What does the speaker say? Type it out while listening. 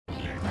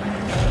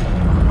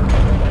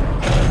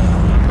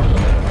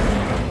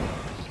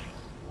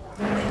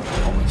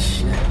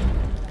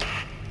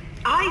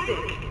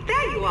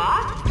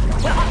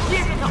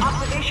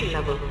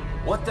level.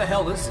 What the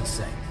hell is this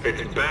thing?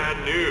 It's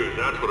bad news,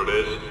 that's what it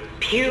is.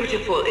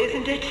 Beautiful,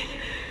 isn't it?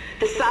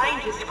 The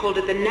scientists called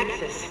it the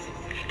Nexus.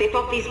 They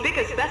thought these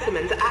bigger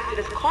specimens acted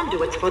as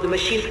conduits for the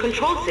machine's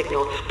control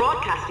signal,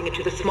 broadcasting it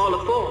to the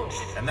smaller forms.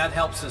 And that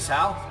helps us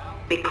how?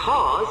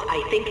 Because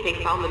I think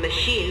they found the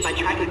machine by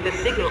tracking the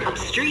signal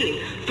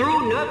upstream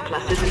through nerve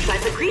clusters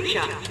inside the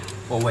creature.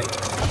 Well, wait.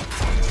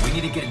 We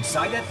need to get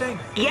inside that thing?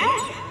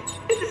 Yes!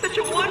 This is such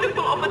a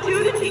wonderful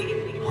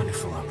opportunity.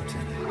 Wonderful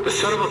opportunity. The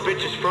son of a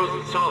bitch is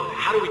frozen solid.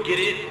 How do we get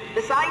in?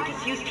 The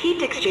scientists used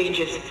heat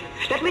exchangers.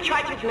 Let me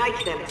try to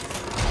ignite them.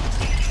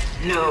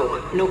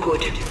 No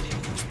good.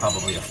 There's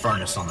probably a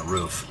furnace on the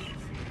roof.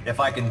 If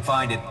I can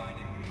find it,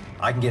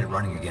 I can get it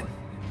running again.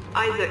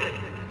 Isaac,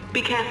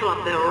 be careful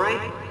up there, all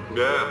right?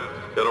 Yeah,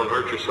 don't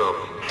hurt yourself.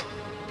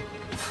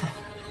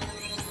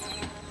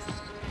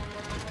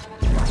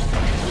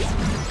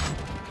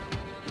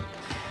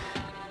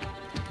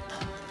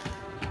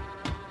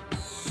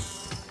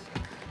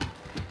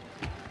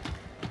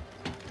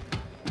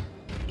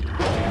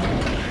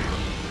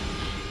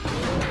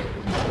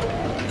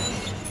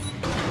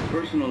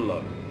 Personal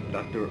log,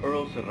 Dr.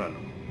 Earl Serrano.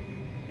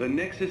 The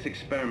Nexus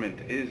experiment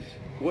is,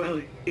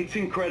 well, it's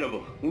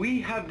incredible. We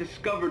have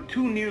discovered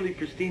 2 nearly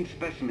pristine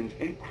specimens,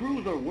 and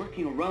crews are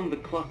working around the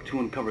clock to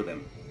uncover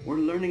them. We're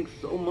learning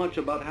so much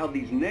about how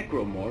these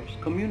necromorphs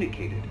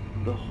communicated.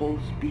 The whole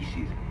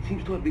species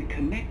seems to have been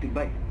connected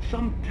by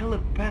some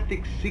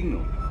telepathic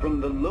signal, from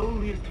the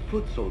lowliest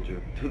foot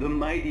soldier to the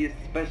mightiest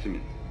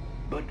specimen.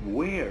 But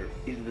where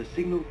is the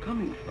signal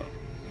coming from?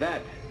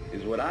 That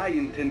is what I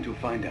intend to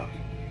find out.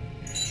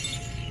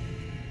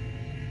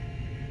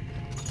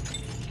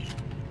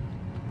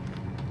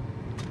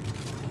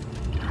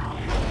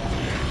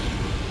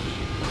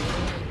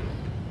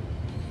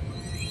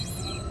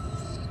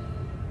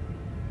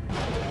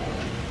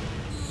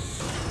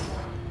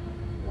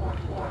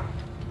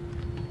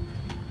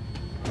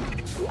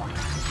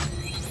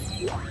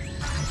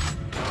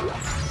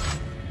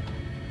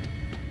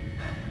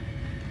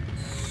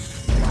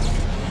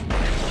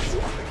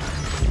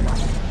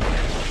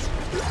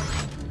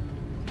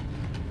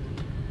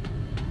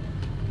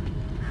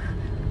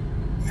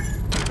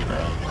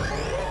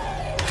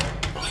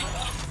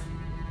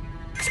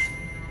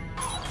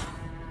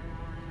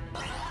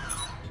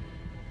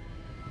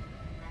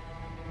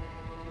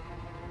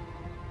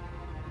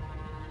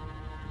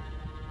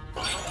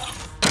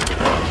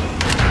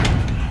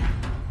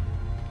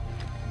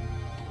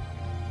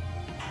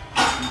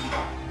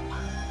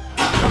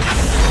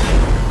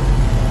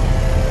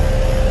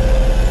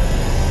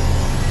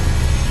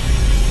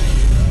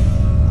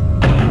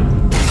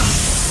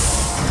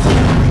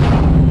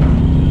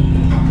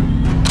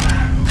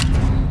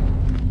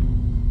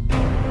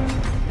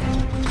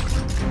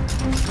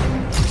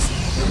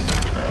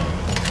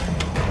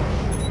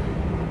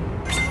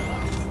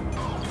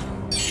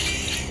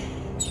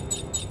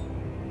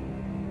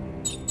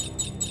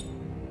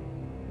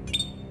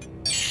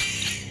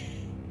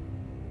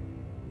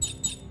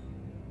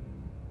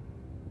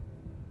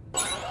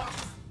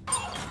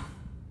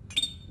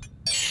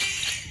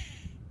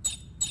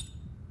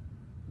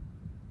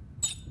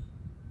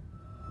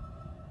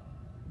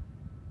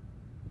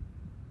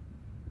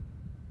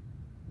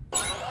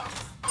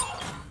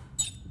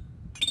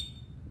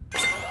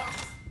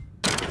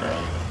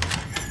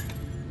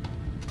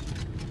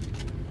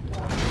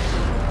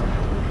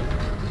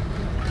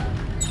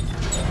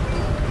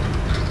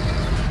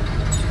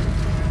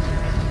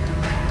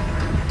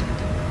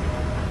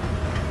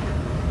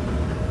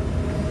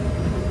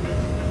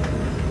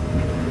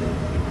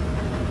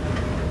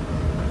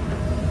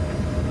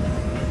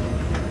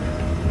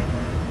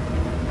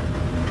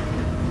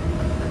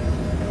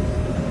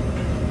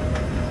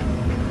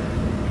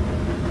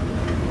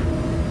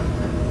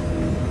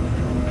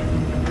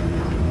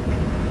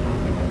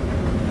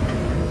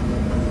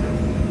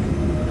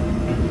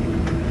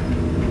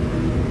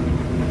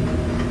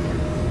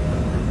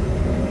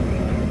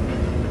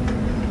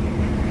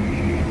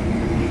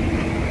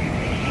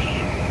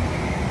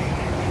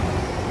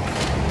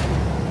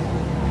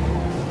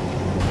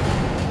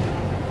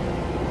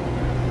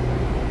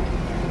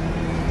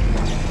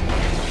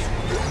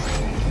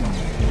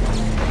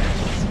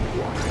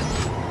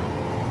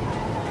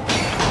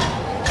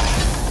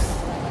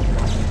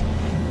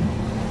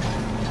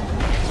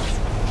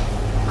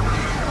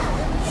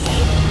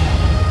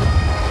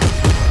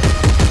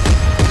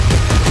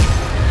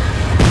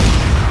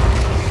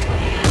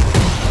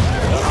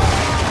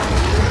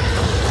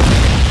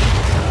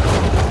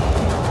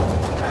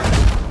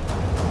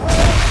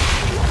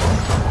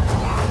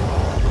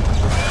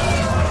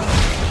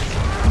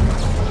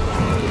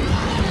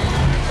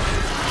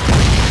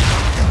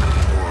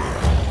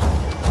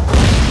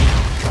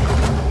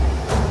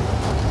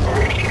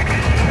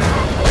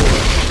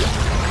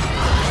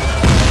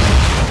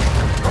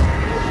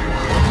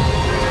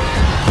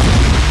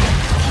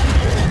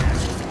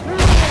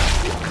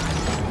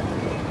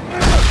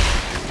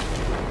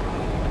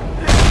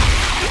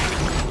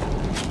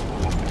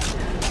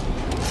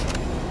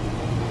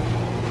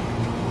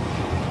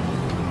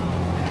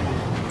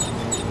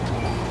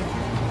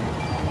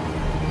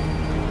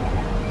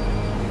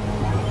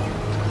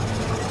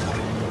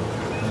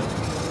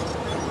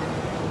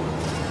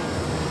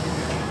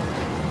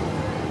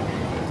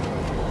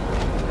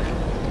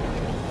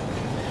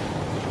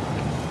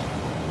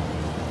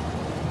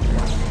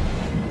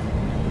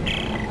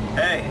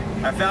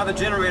 I found the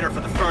generator for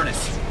the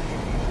furnace.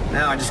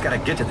 Now I just gotta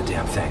get to the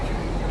damn thing.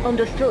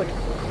 Understood.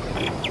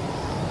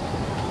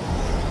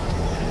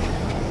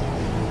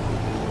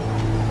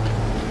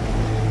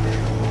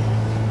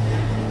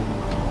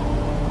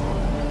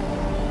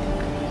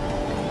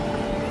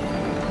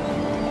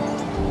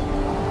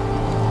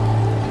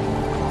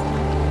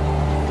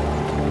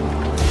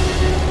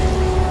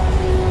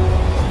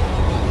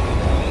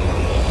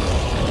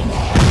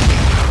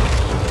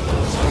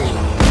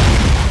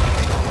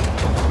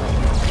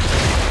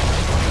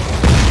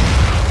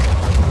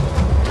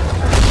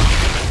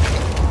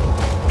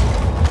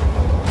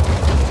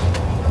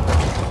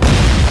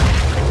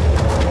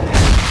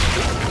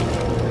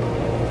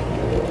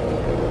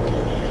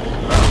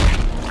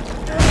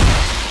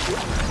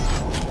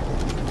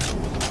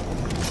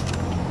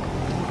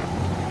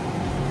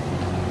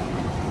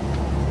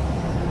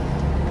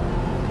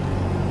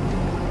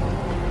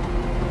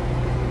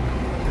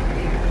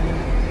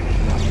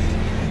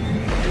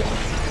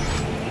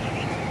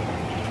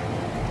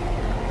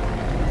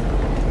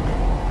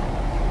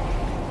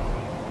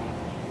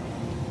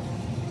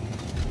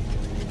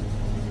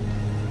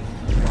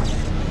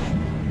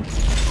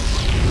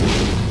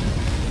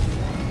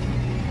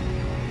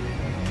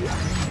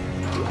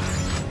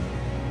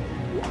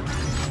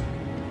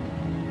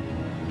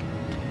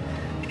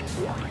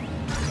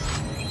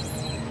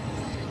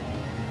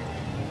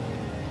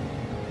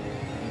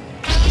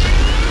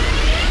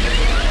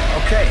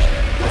 Okay,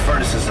 the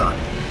furnace is on.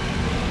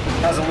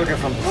 How's it looking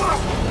from...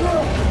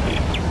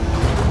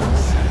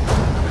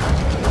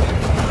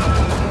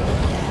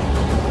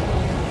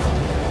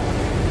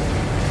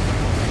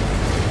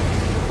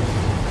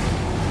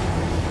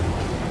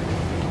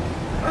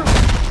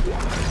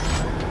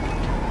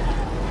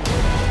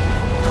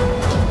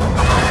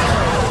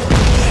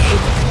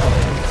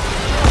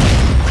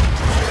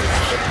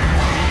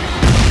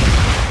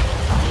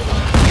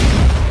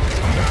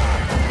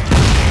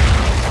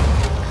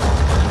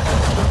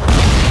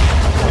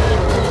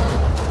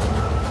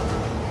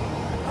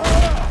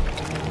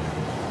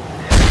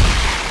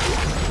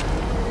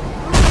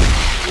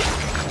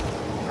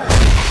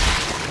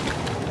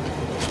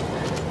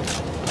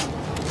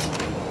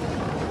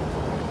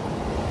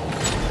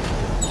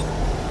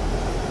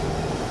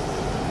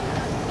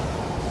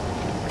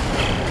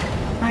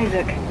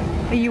 Isaac,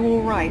 are you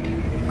all right?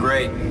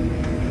 Great.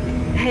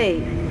 Hey,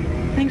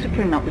 thanks for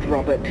putting up with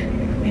Robert.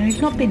 He's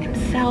not been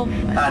himself.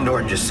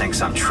 Norton just thinks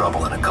I'm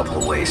trouble in a couple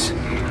of ways.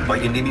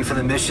 But you need me for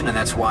the mission, and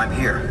that's why I'm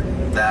here.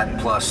 That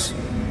plus,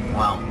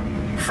 well,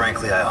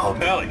 frankly, I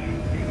hope... Allie,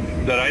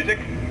 is that Isaac?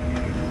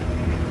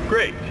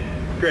 Great,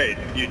 great.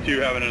 You two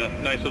having a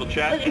nice little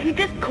chat? He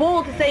just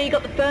called to say he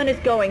got the furnace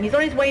going. He's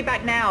on his way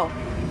back now.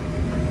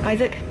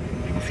 Isaac,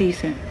 I'll see you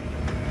soon.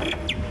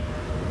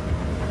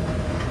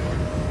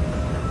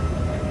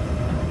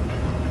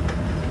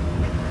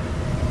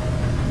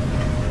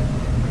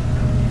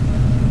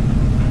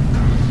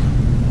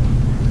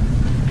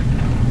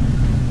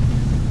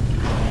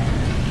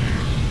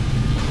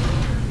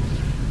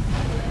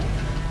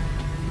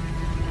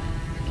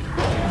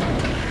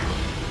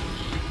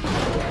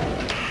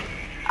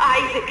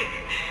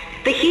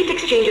 The heat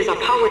exchangers are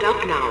powered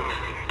up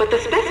now, but the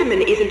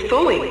specimen isn't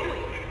thawing.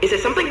 Is there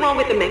something wrong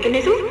with the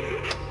mechanism?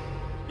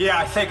 Yeah,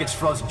 I think it's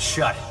frozen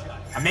shut.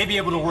 I may be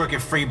able to work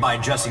it free by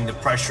adjusting the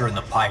pressure in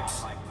the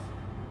pipes.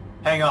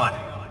 Hang on.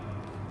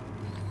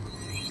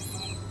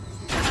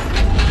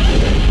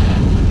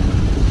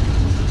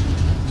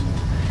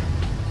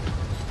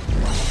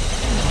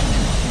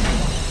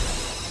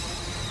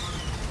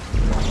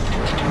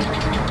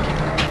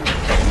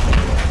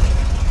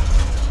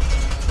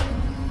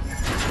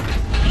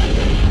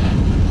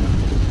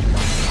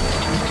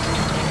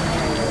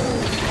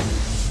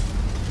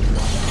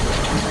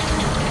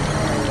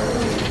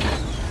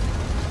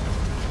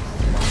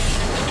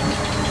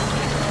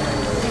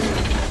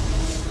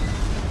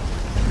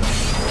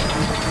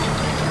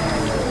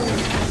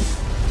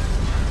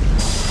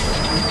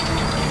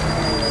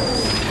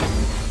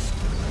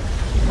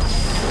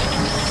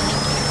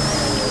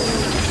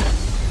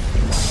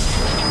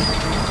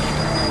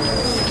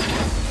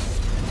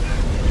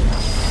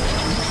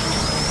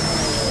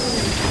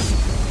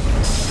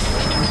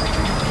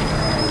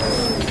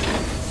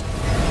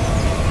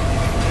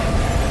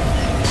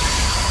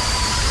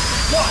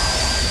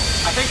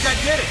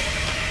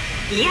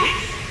 Yes!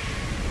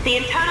 The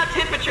internal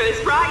temperature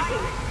is rising.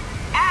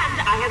 And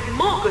I have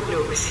more good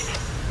news.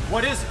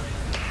 What is it?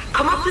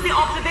 Come up to the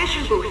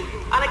observation booth.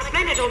 I'll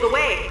explain it all the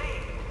way.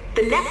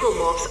 The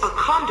necromorphs are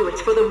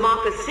conduits for the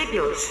marker's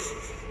signals.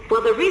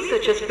 Well, the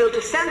researchers built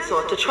a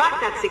sensor to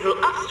track that signal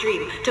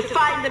upstream to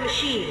find the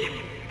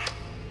machine.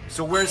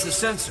 So where's the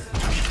sensor?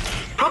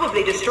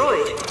 Probably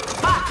destroyed.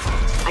 But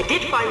I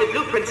did find the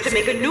blueprints to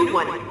make a new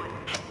one.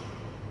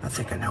 I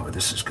think I know where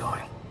this is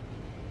going.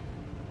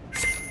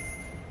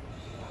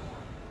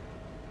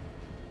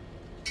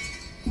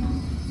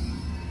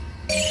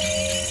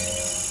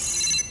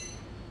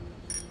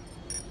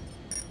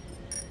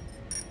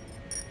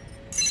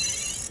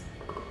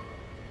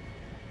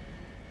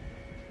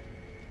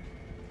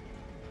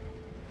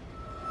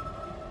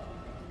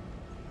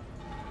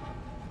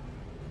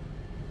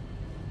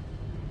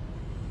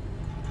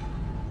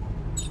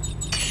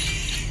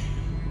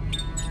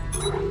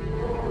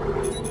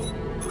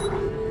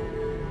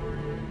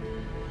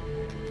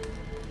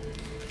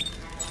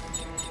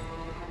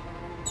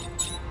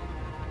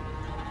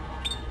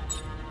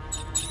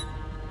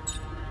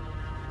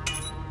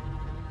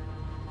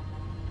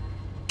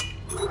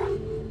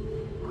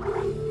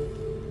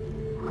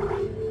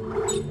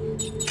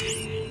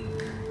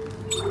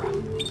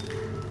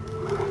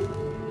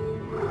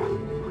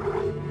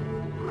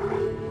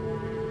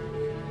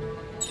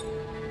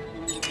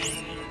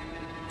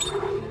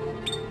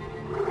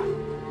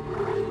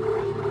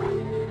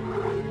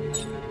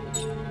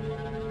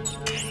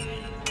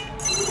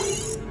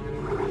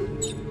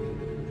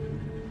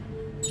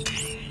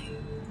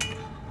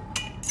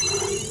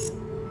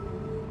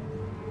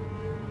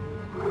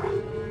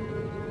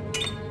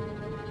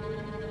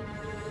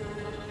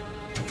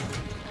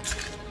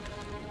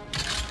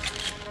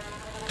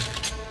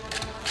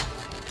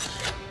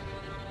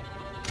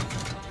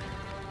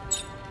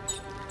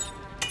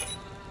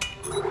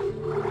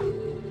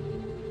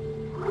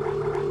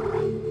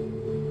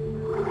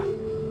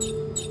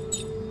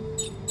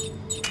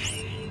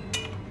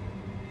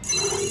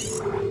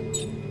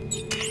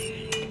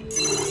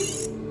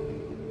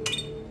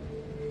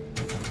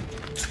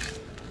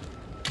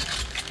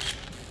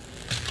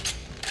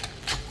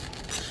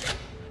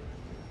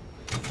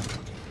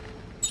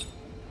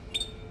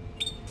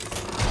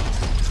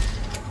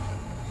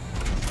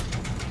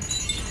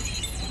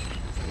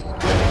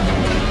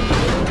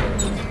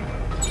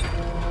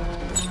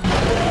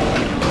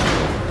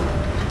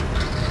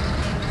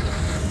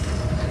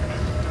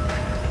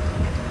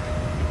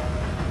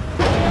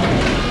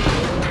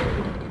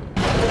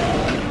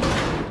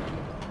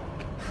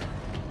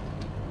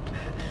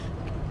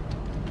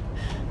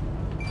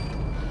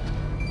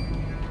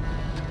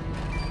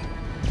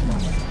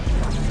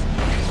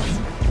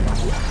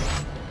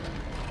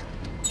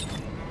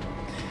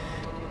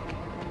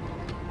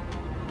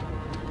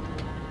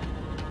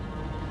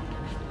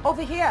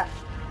 Over here.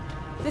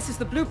 This is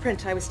the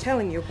blueprint I was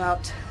telling you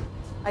about.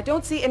 I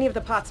don't see any of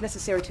the parts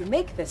necessary to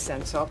make this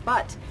sensor,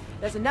 but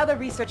there's another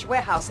research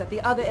warehouse at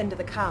the other end of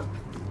the camp.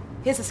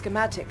 Here's a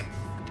schematic.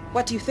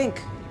 What do you think?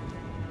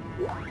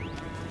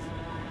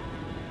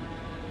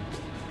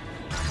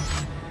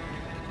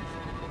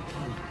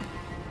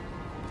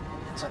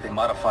 It's like they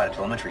modified a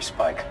telemetry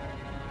spike.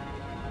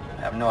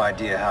 I have no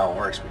idea how it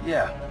works, but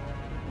yeah.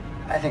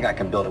 I think I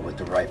can build it with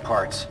the right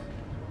parts.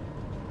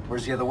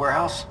 Where's the other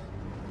warehouse?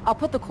 I'll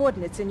put the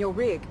coordinates in your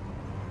rig.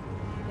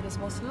 It is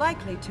most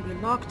likely to be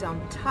locked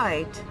down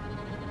tight.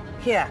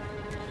 Here.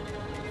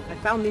 I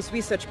found these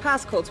research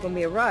passcodes when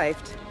we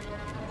arrived.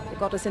 They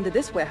got us into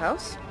this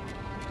warehouse.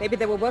 Maybe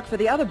they will work for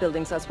the other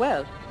buildings as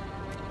well.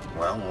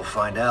 Well, we'll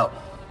find out.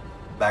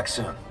 Back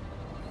soon.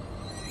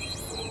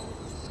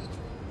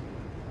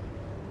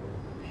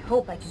 I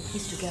hope I can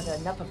piece together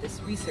enough of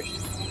this research.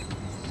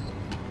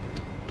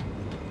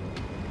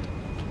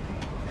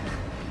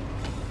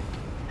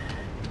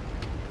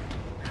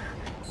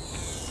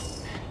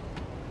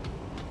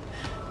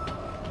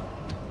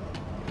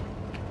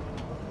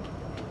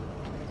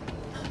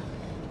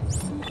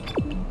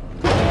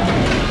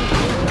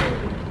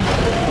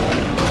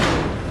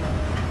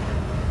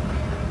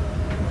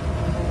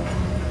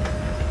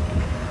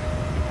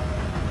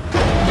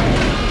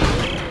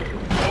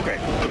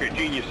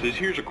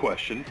 Here's a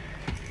question.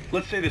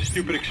 Let's say the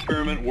stupid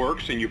experiment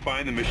works and you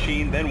find the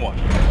machine, then what?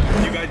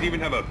 Do you guys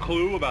even have a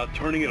clue about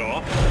turning it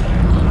off?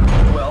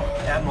 Well,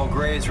 Admiral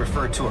Graves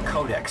referred to a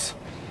codex.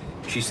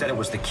 She said it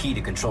was the key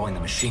to controlling the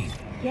machine.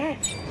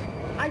 Yes.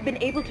 I've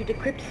been able to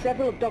decrypt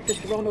several of Dr.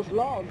 Serrano's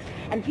logs,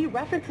 and he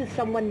references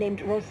someone named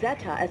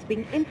Rosetta as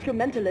being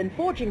instrumental in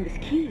forging this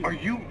key. Are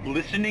you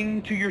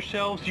listening to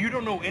yourselves? You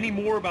don't know any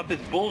more about this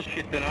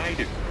bullshit than I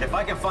do. If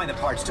I can find the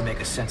parts to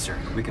make a sensor,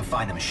 we can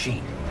find the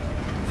machine.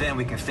 Then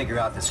we can figure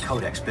out this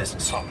codex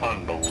business.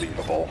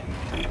 Unbelievable.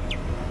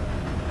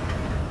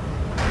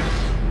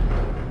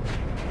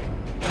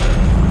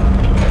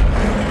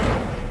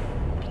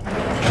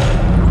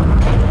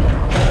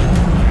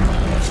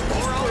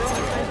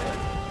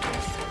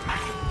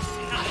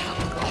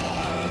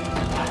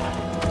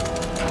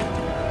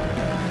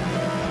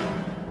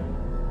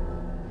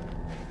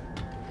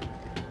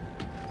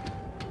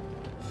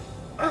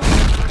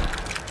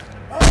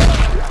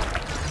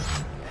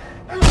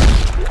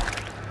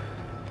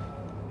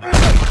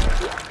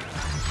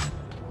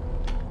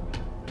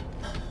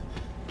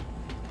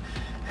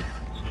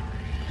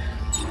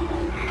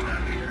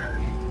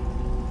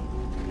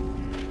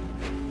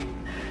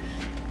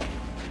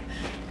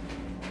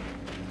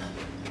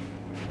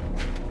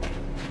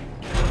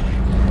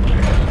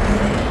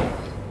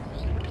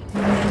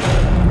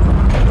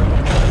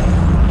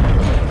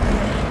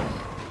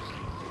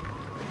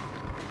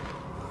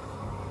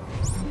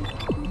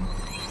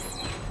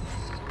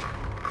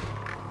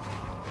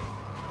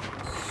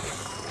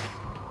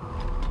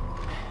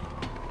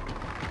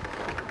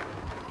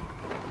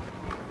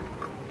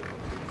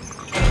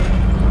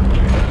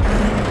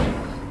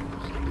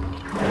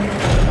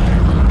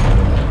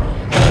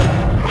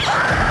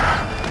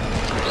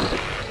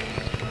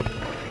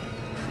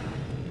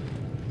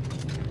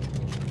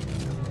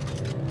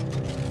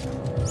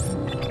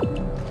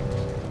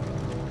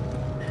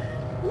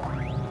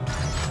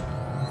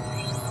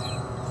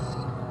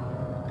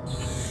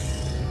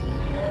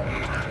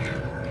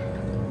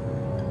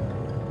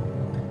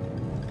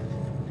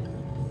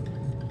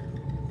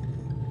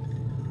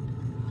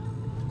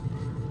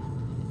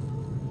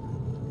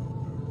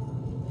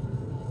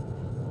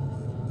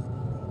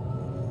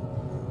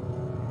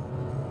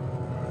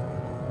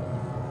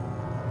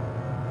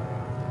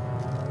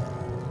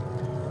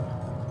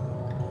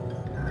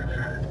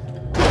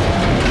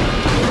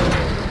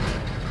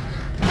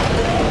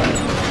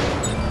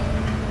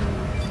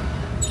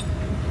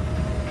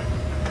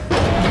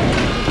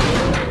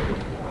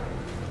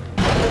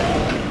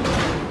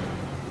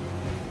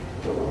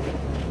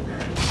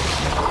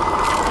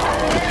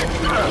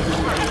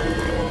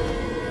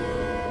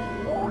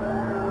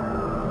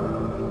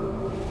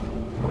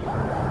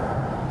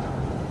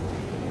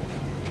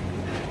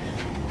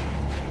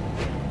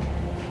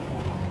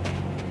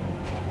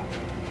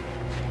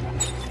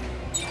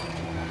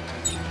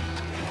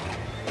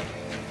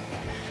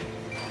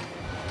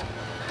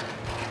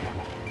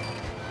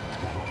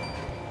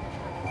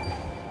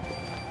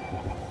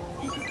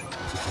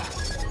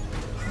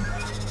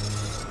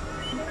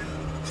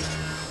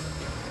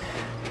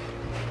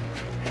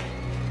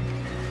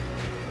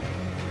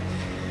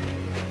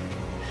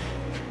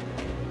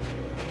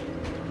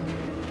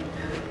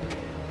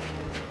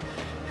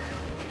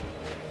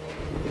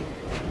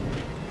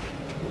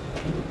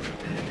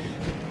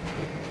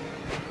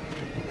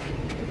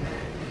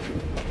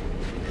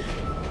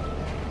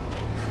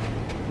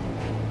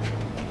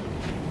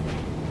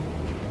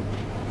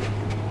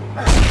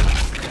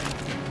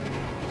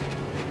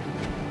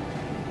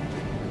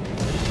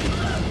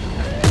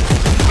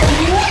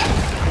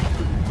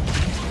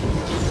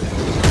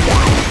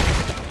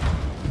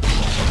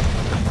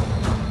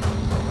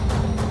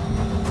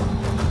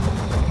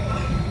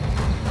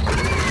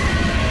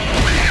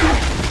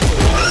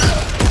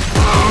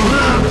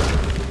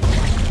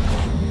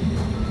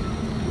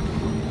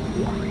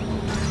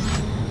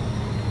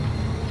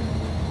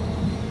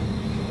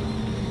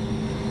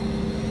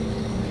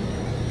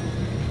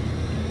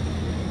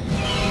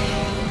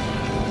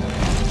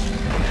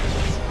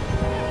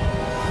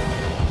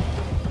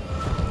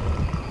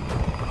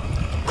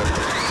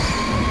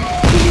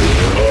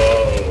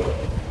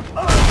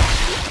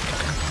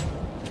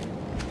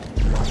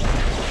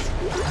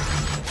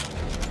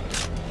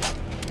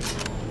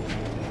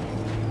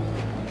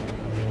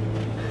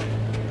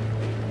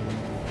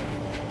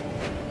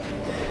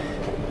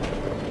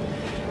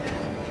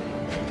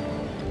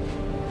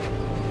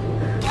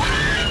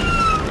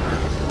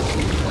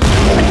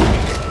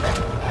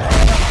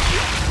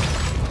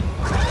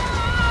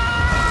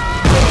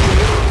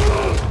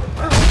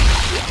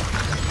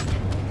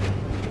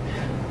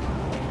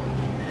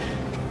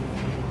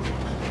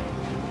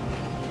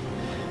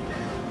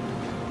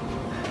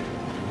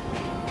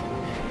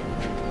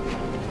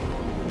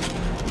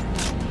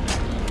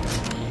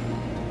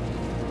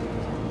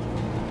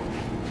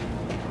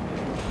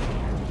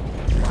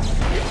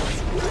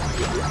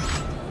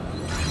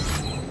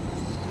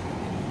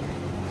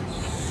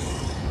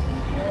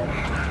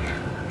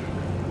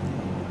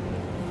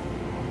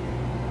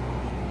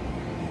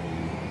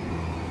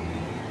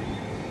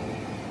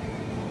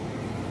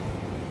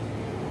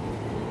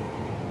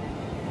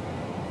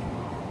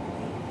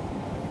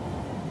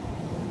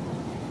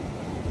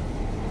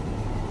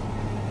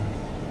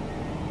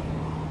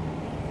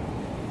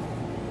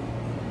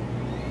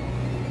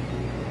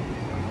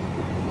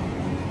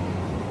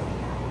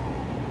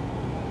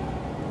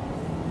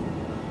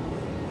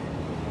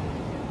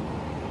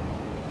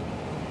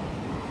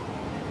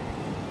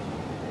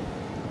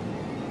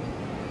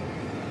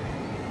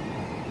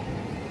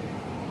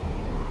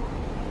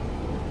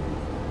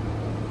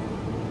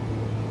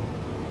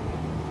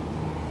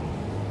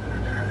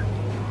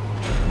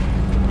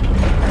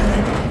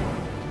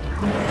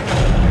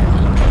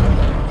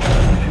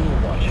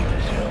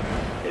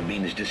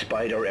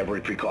 despite our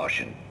every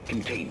precaution,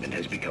 containment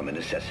has become a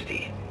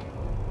necessity.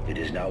 It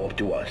is now up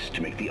to us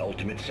to make the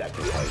ultimate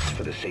sacrifice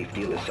for the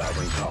safety of the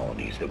sovereign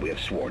colonies that we have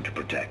sworn to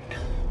protect.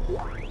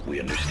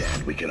 We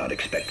understand we cannot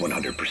expect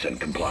 100%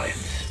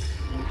 compliance.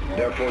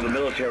 Therefore, the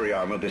military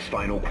arm of this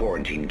final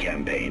quarantine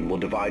campaign will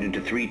divide into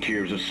 3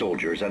 tiers of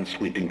soldiers on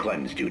sweep and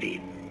cleanse duty.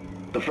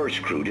 The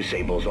first crew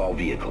disables all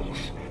vehicles.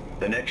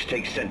 The next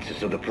takes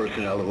census of the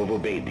personnel who have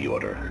obeyed the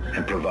order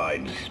and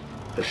provides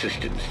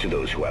assistance to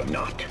those who have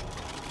not.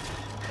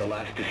 The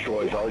last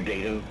destroys all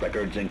data,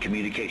 records, and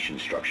communication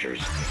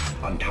structures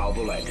on Tau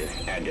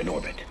Volantis and in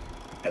orbit.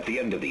 At the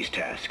end of these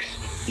tasks,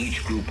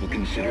 each group will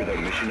consider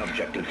their mission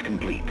objectives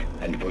complete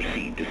and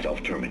proceed to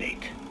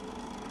self-terminate.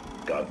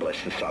 God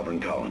bless the sovereign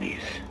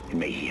colonies, and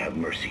may he have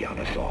mercy on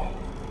us all.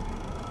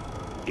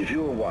 If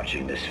you are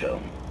watching this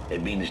film,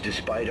 it means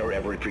despite our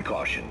every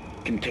precaution,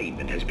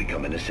 containment has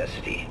become a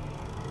necessity.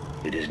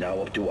 It is now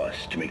up to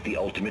us to make the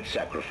ultimate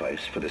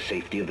sacrifice for the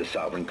safety of the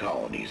sovereign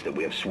colonies that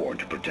we have sworn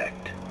to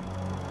protect.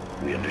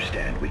 We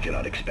understand we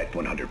cannot expect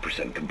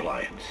 100%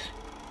 compliance.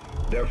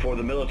 Therefore,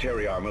 the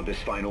military arm of this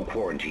final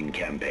quarantine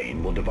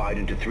campaign will divide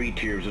into 3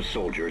 tiers of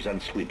soldiers on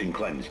sweep and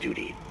cleanse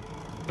duty.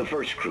 The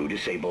first crew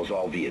disables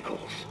all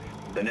vehicles.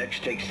 The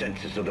next takes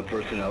census of the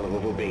personnel who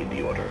have obeyed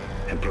the order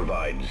and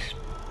provides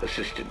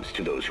assistance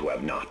to those who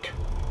have not.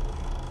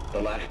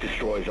 The last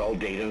destroys all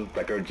data,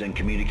 records, and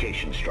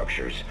communication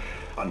structures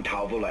on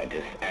Tau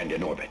Volantis and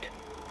in orbit.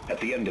 At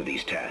the end of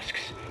these tasks,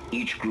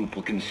 each group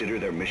will consider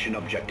their mission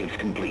objectives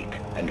complete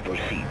and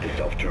proceed to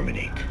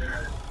self-terminate.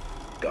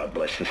 God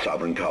bless the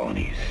sovereign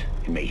colonies,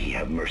 and may he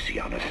have mercy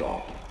on us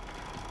all.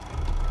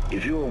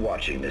 If you are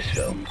watching this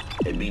film,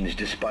 it means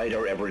despite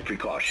our every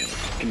precaution,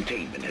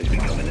 containment has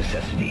become a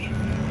necessity.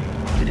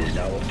 It is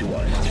now up to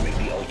us to make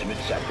the ultimate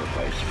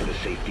sacrifice for the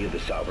safety of the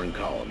sovereign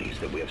colonies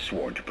that we have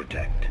sworn to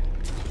protect.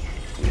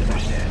 We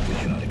understand we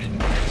cannot expect.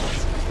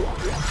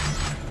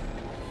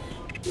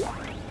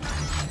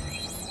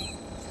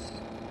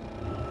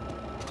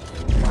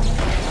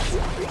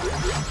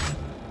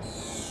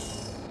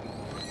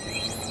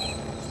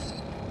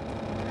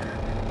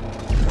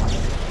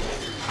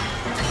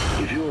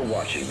 If you are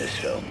watching this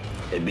film,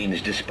 it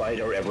means despite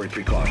our every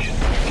precaution,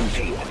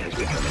 containment has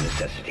become a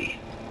necessity.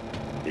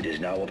 It is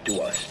now up to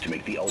us to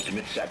make the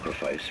ultimate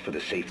sacrifice for the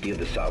safety of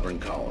the sovereign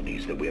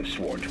colonies that we have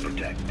sworn to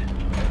protect. We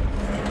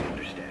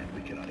understand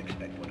we cannot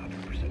expect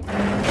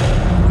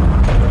 100%.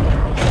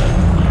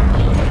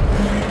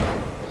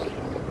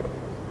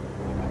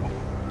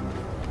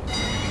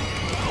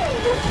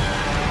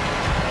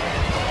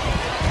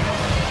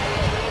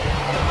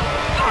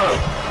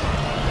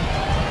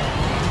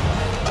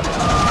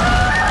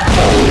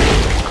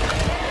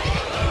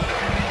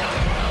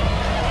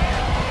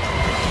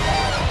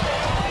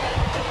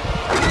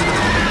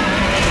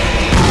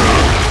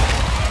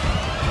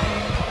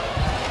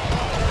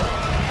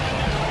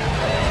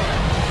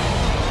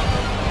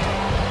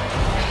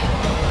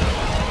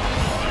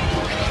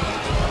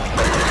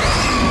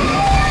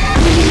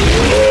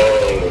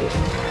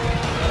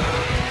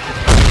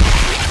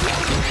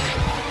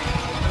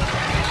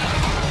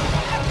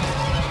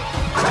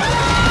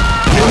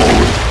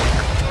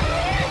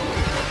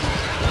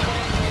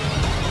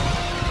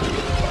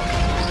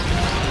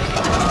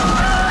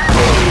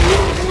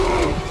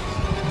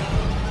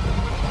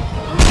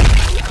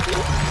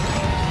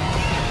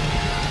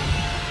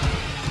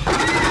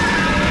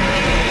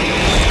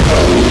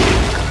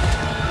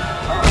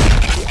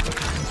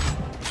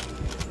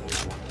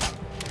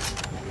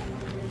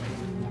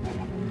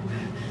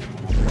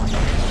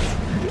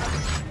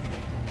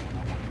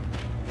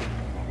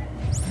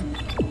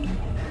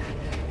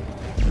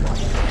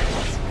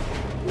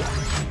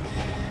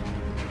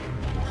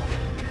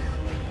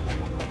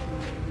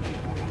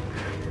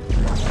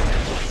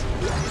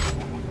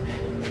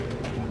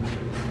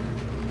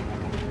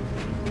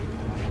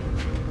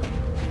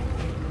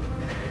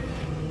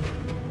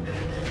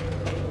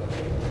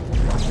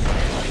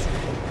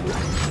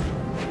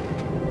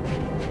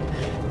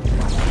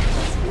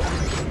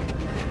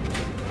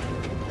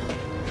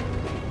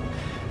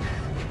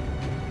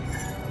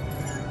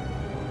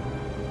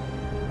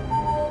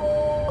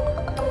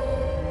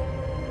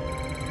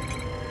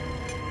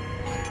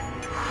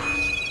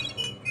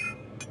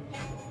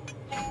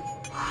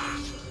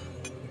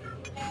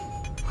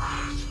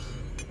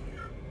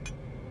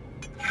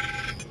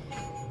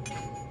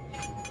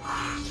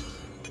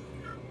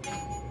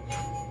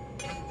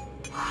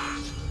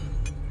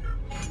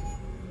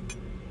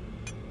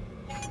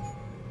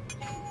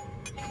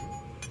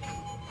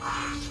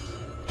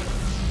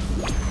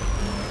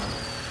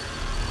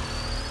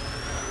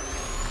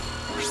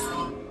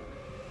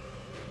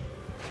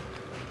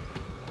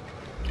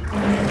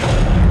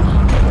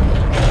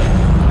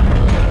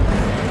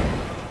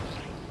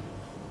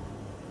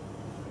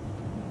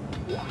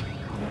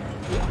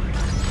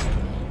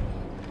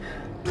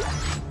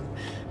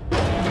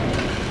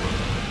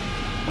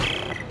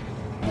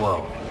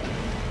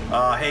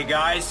 Hey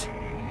guys,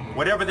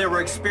 whatever they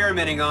were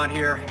experimenting on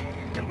here,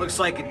 it looks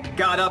like it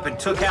got up and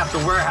took half the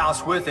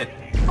warehouse with it.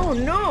 Oh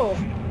no!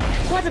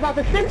 What about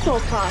the sensor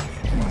parts?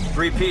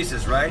 3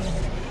 pieces, right?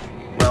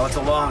 Well, it's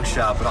a long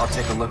shot, but I'll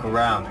take a look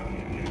around.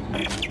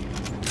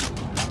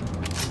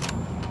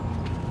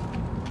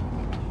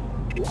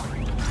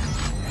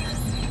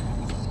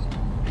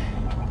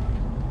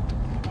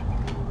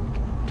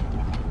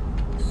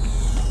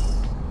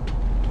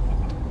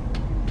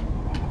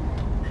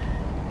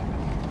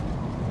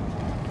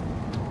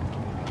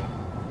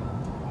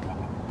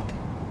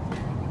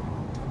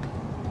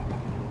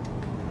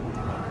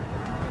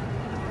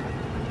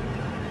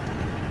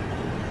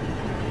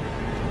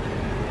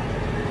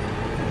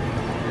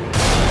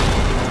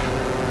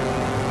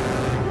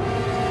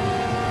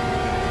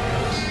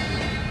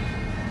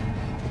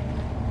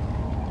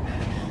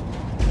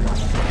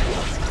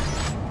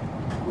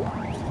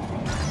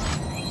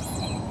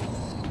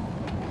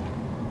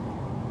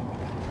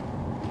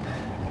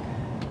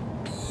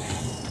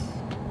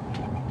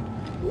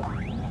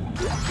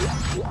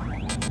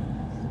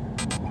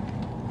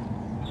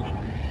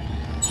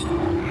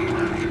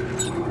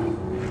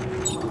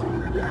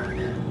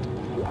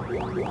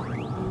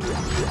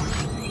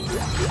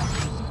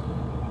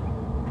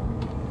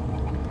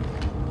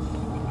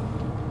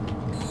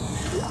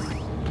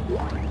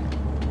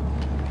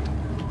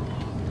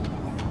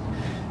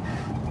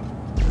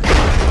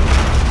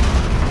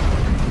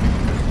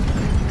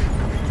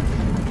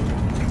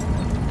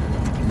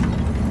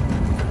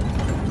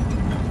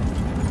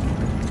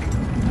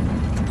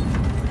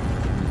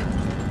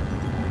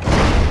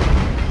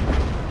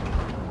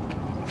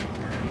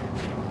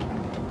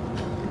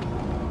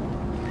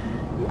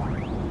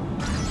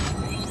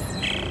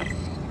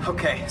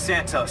 Okay,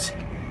 Santos.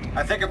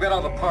 I think I've got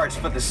all the parts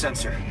for the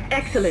sensor.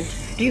 Excellent.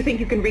 Do you think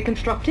you can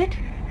reconstruct it?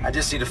 I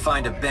just need to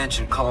find a bench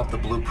and call up the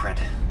blueprint.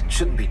 It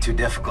shouldn't be too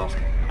difficult.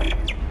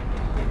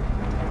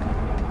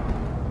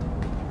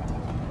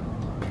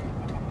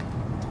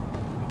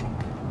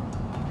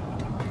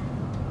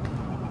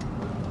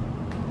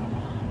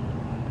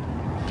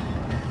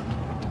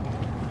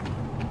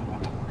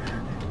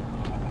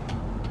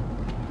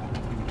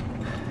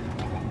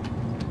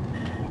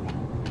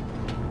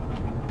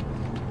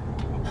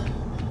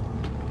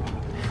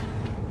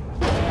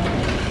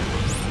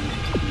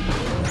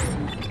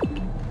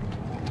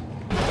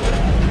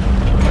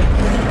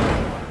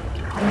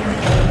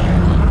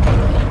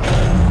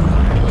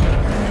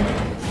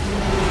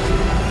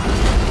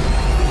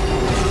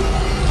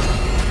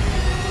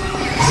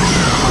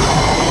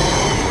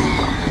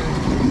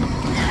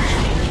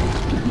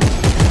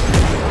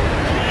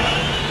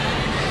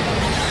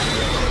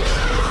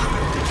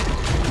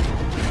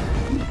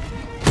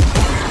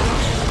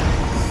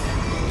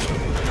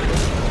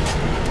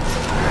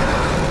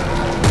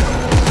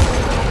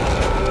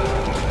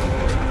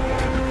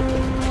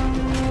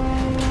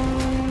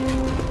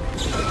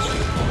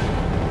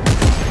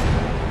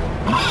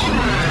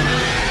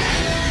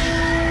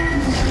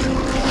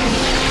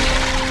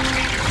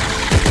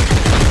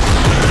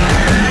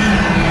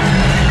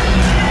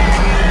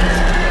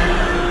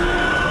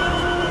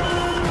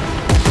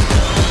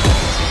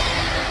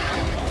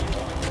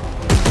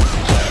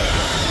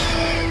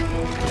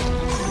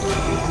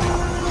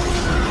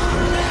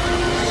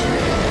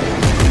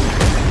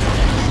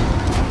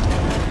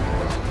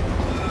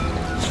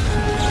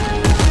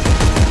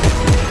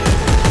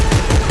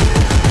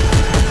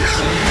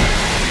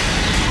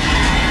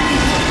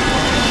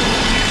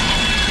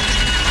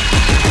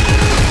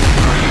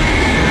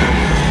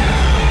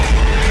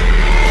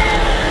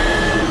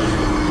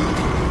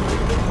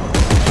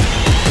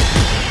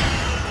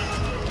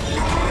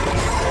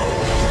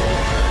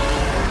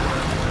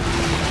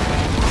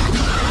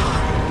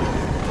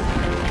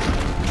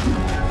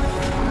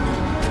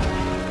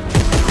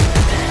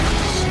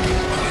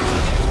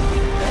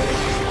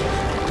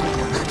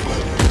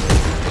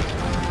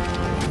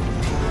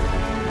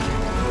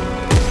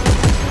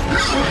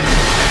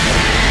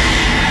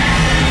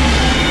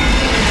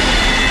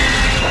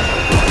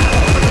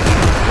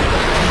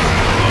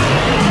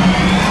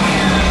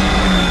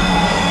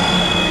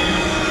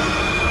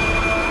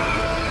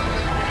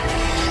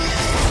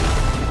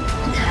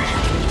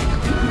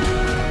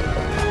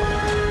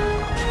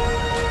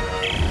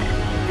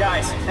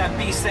 That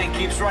beast thing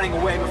keeps running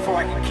away before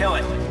I can kill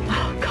it.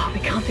 Oh, God, we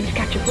can't seem to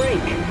catch a break.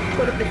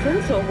 But if the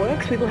sensor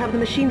works, we will have the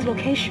machine's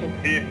location.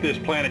 If this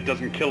planet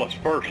doesn't kill us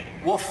first.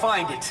 We'll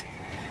find it.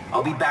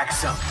 I'll be back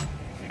soon.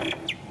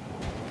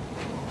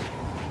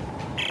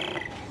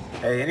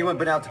 Hey, anyone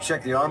been out to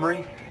check the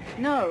armory?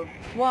 No.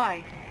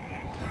 Why?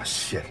 Oh,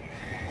 shit.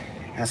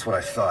 That's what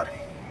I thought.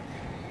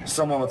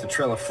 Someone with a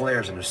trail of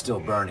flares and they're still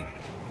burning.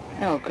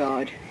 Oh,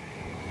 God.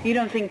 You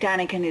don't think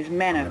Danik and his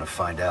men I'm are... gonna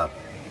find out.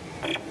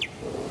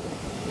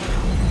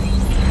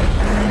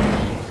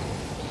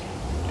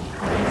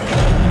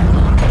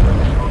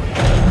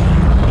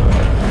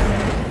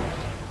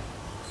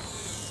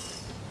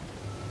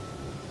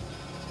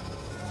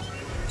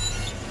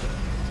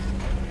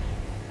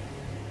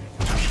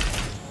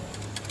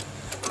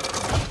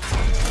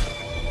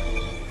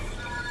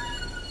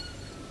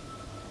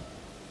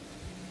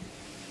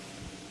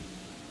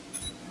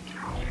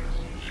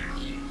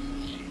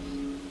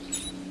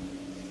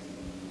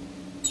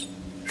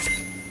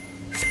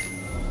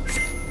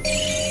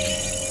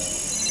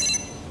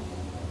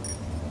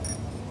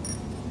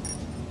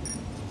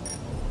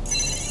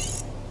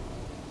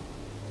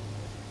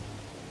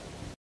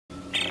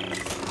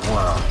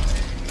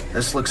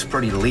 This looks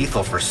pretty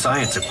lethal for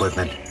science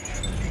equipment.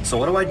 So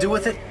what do I do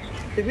with it?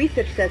 The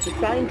research says the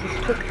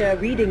scientists took their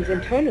readings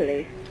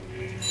internally.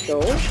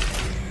 So,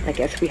 I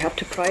guess we have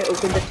to pry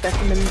open the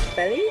specimen's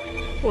belly?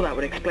 Well, that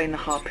would explain the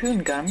harpoon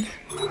guns.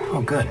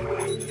 Oh, good.